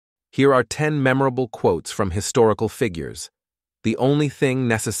Here are 10 memorable quotes from historical figures. The only thing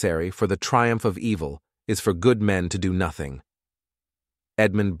necessary for the triumph of evil is for good men to do nothing.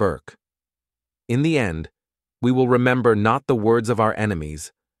 Edmund Burke. In the end, we will remember not the words of our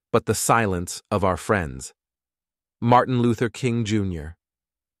enemies, but the silence of our friends. Martin Luther King Jr.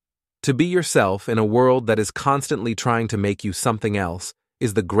 To be yourself in a world that is constantly trying to make you something else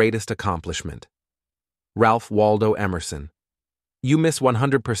is the greatest accomplishment. Ralph Waldo Emerson. You miss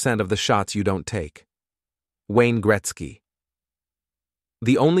 100% of the shots you don't take. Wayne Gretzky.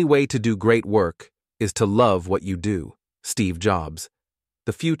 The only way to do great work is to love what you do. Steve Jobs.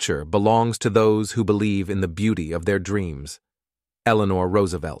 The future belongs to those who believe in the beauty of their dreams. Eleanor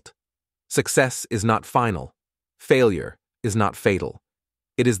Roosevelt. Success is not final. Failure is not fatal.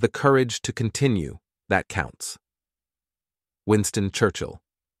 It is the courage to continue that counts. Winston Churchill.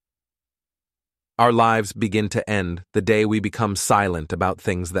 Our lives begin to end the day we become silent about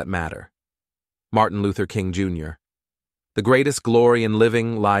things that matter. Martin Luther King Jr. The greatest glory in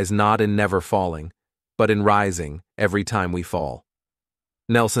living lies not in never falling, but in rising every time we fall.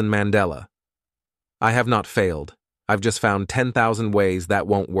 Nelson Mandela. I have not failed. I've just found 10,000 ways that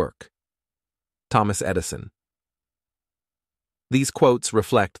won't work. Thomas Edison. These quotes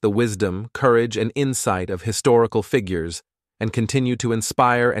reflect the wisdom, courage, and insight of historical figures and continue to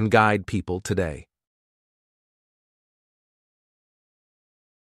inspire and guide people today.